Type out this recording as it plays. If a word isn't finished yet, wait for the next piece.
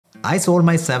I sold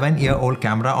my 7-year-old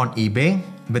camera on eBay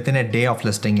within a day of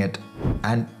listing it.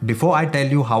 And before I tell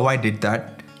you how I did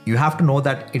that, you have to know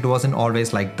that it wasn't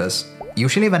always like this.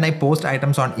 Usually when I post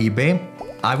items on eBay,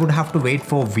 I would have to wait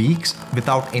for weeks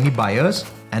without any buyers,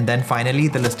 and then finally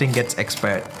the listing gets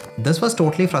expired. This was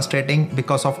totally frustrating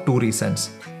because of two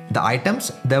reasons. The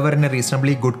items, they were in a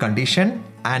reasonably good condition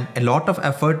and a lot of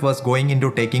effort was going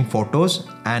into taking photos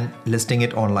and listing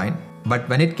it online. But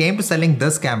when it came to selling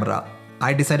this camera,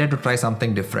 I decided to try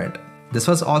something different. This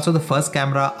was also the first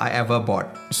camera I ever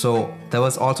bought, so there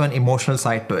was also an emotional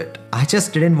side to it. I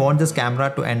just didn't want this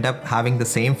camera to end up having the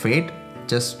same fate,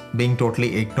 just being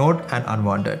totally ignored and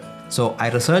unwanted. So I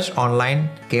researched online,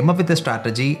 came up with a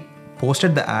strategy,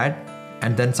 posted the ad,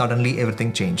 and then suddenly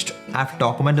everything changed. I've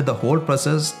documented the whole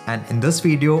process, and in this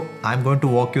video, I'm going to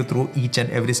walk you through each and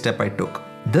every step I took.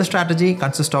 This strategy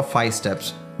consists of 5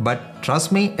 steps, but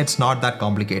trust me, it's not that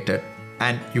complicated,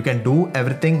 and you can do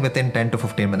everything within 10 to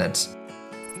 15 minutes.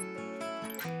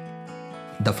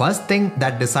 The first thing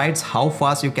that decides how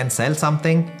fast you can sell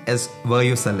something is where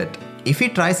you sell it. If you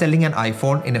try selling an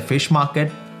iPhone in a fish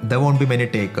market, there won't be many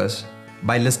takers.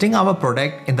 By listing our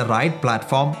product in the right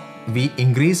platform, we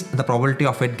increase the probability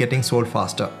of it getting sold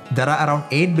faster. There are around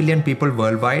 8 billion people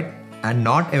worldwide, and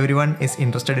not everyone is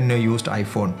interested in a used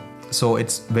iPhone. So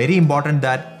it's very important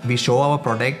that we show our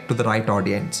product to the right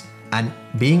audience. And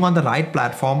being on the right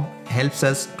platform helps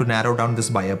us to narrow down this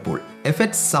buyer pool. If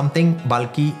it's something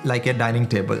bulky like a dining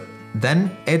table,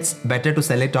 then it's better to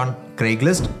sell it on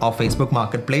Craigslist or Facebook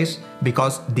Marketplace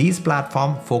because these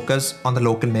platforms focus on the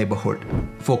local neighborhood.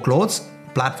 For clothes,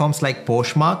 platforms like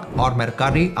Poshmark or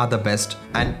Mercari are the best,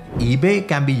 and eBay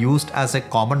can be used as a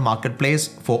common marketplace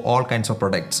for all kinds of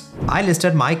products. I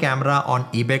listed my camera on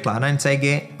eBay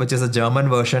Kleinanzeigen, which is a German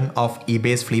version of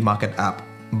eBay's flea market app.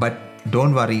 But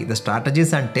don't worry, the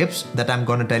strategies and tips that I'm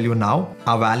going to tell you now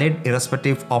are valid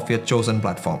irrespective of your chosen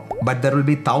platform. But there will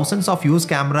be thousands of used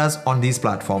cameras on these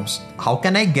platforms. How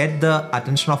can I get the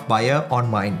attention of buyer on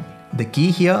mine? The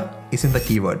key here is in the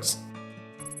keywords.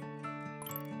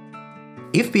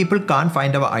 If people can't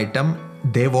find our item,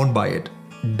 they won't buy it.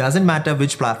 Doesn't matter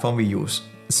which platform we use.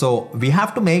 So we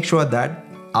have to make sure that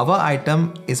our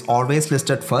item is always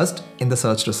listed first in the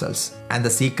search results. And the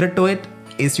secret to it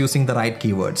is using the right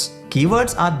keywords.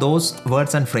 Keywords are those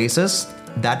words and phrases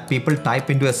that people type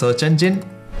into a search engine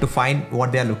to find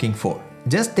what they are looking for.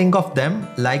 Just think of them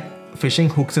like fishing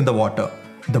hooks in the water.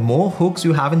 The more hooks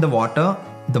you have in the water,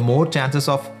 the more chances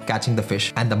of catching the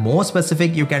fish. And the more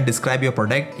specific you can describe your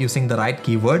product using the right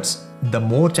keywords, the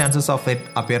more chances of it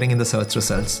appearing in the search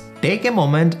results. Take a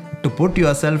moment to put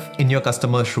yourself in your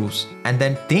customer's shoes and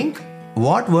then think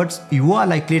what words you are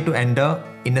likely to enter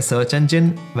in a search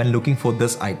engine when looking for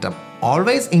this item.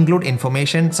 Always include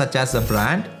information such as the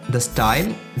brand, the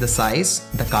style, the size,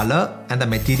 the color, and the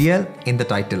material in the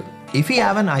title. If we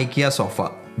have an IKEA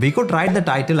sofa, we could write the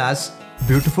title as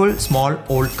Beautiful Small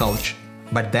Old Couch.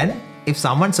 But then, if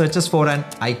someone searches for an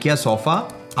IKEA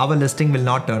sofa, our listing will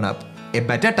not turn up. A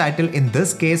better title in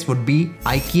this case would be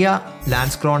IKEA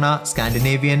Landskrona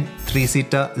Scandinavian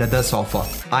 3-seater leather sofa.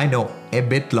 I know, a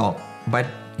bit long, but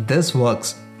this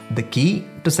works. The key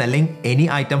to selling any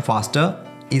item faster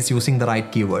is using the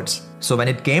right keywords. So when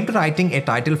it came to writing a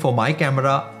title for my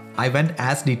camera, I went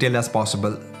as detailed as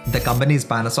possible. The company is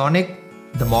Panasonic,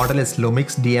 the model is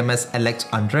Lumix DMS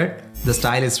LX100, the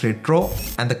style is retro,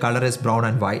 and the color is brown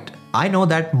and white. I know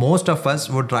that most of us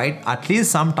would write at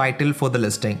least some title for the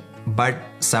listing, but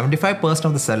 75%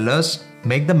 of the sellers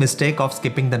make the mistake of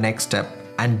skipping the next step,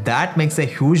 and that makes a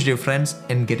huge difference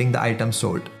in getting the item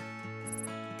sold.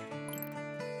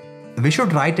 We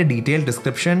should write a detailed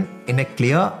description in a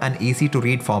clear and easy to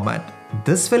read format.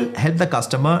 This will help the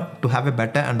customer to have a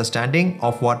better understanding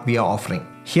of what we are offering.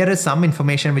 Here is some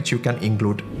information which you can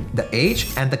include. The age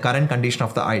and the current condition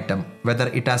of the item, whether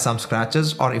it has some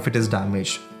scratches or if it is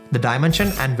damaged. The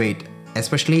dimension and weight,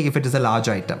 especially if it is a large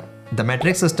item. The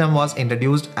metric system was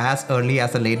introduced as early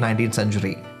as the late 19th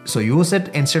century. So use it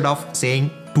instead of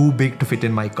saying too big to fit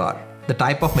in my car. The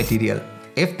type of material,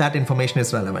 if that information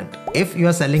is relevant. If you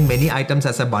are selling many items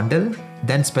as a bundle,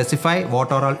 then specify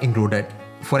what are all included.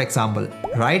 For example,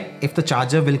 write if the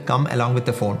charger will come along with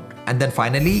the phone. And then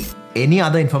finally, any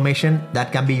other information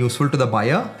that can be useful to the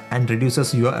buyer and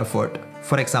reduces your effort.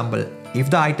 For example, if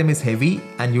the item is heavy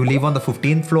and you live on the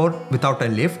 15th floor without a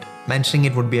lift, mentioning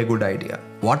it would be a good idea.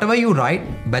 Whatever you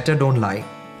write, better don't lie.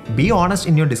 Be honest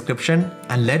in your description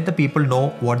and let the people know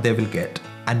what they will get.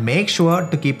 And make sure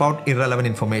to keep out irrelevant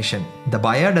information. The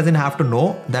buyer doesn't have to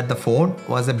know that the phone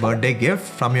was a birthday gift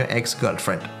from your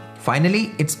ex-girlfriend.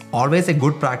 Finally, it's always a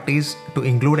good practice to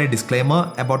include a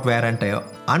disclaimer about wear and tear.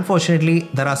 Unfortunately,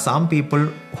 there are some people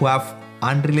who have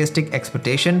unrealistic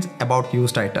expectations about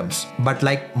used items. But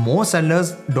like most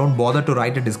sellers don't bother to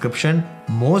write a description,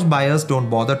 most buyers don't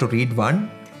bother to read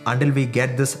one until we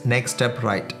get this next step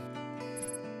right.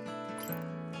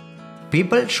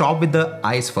 People shop with the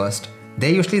eyes first.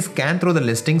 They usually scan through the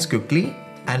listings quickly,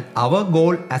 and our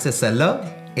goal as a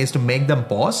seller is to make them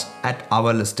pause at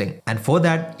our listing. And for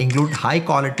that, include high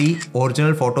quality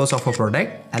original photos of a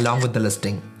product along with the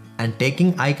listing. And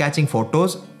taking eye-catching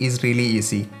photos is really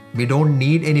easy. We don't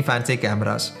need any fancy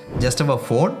cameras. Just our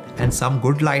phone and some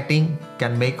good lighting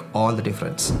can make all the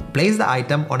difference. Place the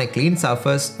item on a clean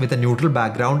surface with a neutral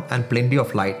background and plenty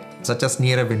of light, such as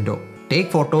near a window. Take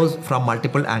photos from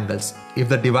multiple angles. If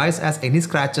the device has any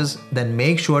scratches, then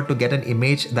make sure to get an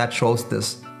image that shows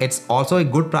this. It's also a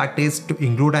good practice to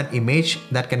include an image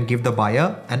that can give the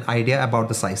buyer an idea about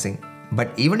the sizing.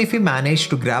 But even if we manage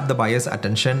to grab the buyer's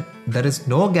attention, there is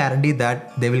no guarantee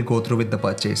that they will go through with the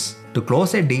purchase. To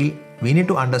close a deal, we need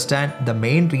to understand the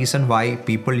main reason why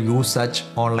people use such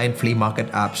online flea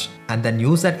market apps and then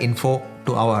use that info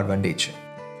to our advantage.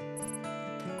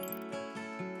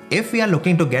 If we are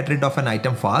looking to get rid of an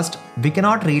item fast, we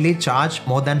cannot really charge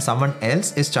more than someone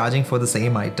else is charging for the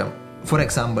same item. For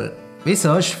example, we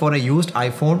searched for a used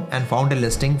iPhone and found a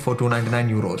listing for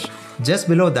 €299. Just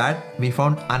below that, we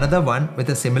found another one with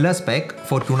a similar spec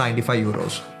for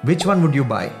 €295. Which one would you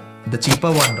buy? The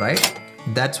cheaper one, right?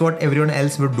 That's what everyone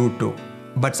else would do too.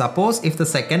 But suppose if the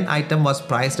second item was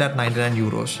priced at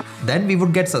 €99, then we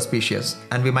would get suspicious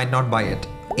and we might not buy it.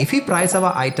 If we price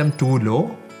our item too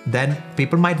low, then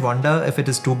people might wonder if it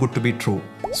is too good to be true.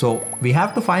 So we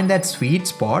have to find that sweet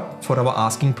spot for our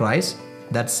asking price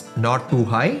that's not too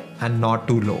high and not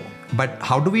too low. But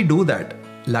how do we do that?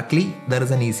 Luckily, there is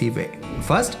an easy way.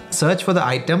 First, search for the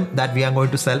item that we are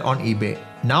going to sell on eBay.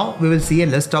 Now we will see a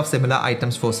list of similar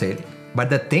items for sale.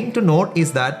 But the thing to note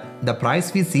is that the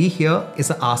price we see here is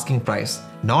the asking price,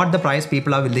 not the price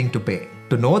people are willing to pay.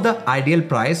 To know the ideal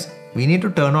price, we need to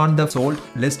turn on the sold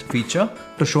list feature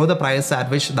to show the price at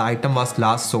which the item was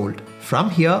last sold. From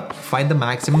here, find the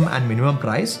maximum and minimum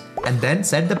price and then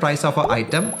set the price of our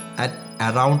item at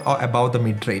around or above the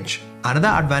mid-range. Another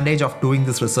advantage of doing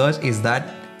this research is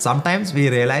that sometimes we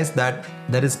realize that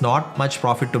there is not much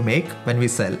profit to make when we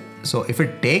sell. So if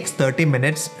it takes 30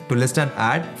 minutes to list an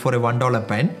ad for a $1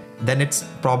 pen, then it's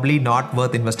probably not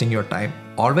worth investing your time.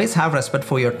 Always have respect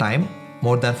for your time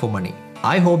more than for money.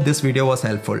 I hope this video was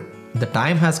helpful. The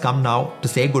time has come now to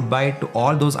say goodbye to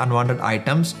all those unwanted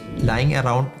items lying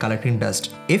around collecting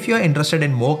dust. If you are interested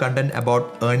in more content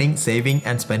about earning, saving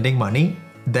and spending money,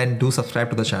 then do subscribe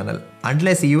to the channel. Until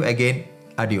I see you again,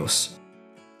 adios.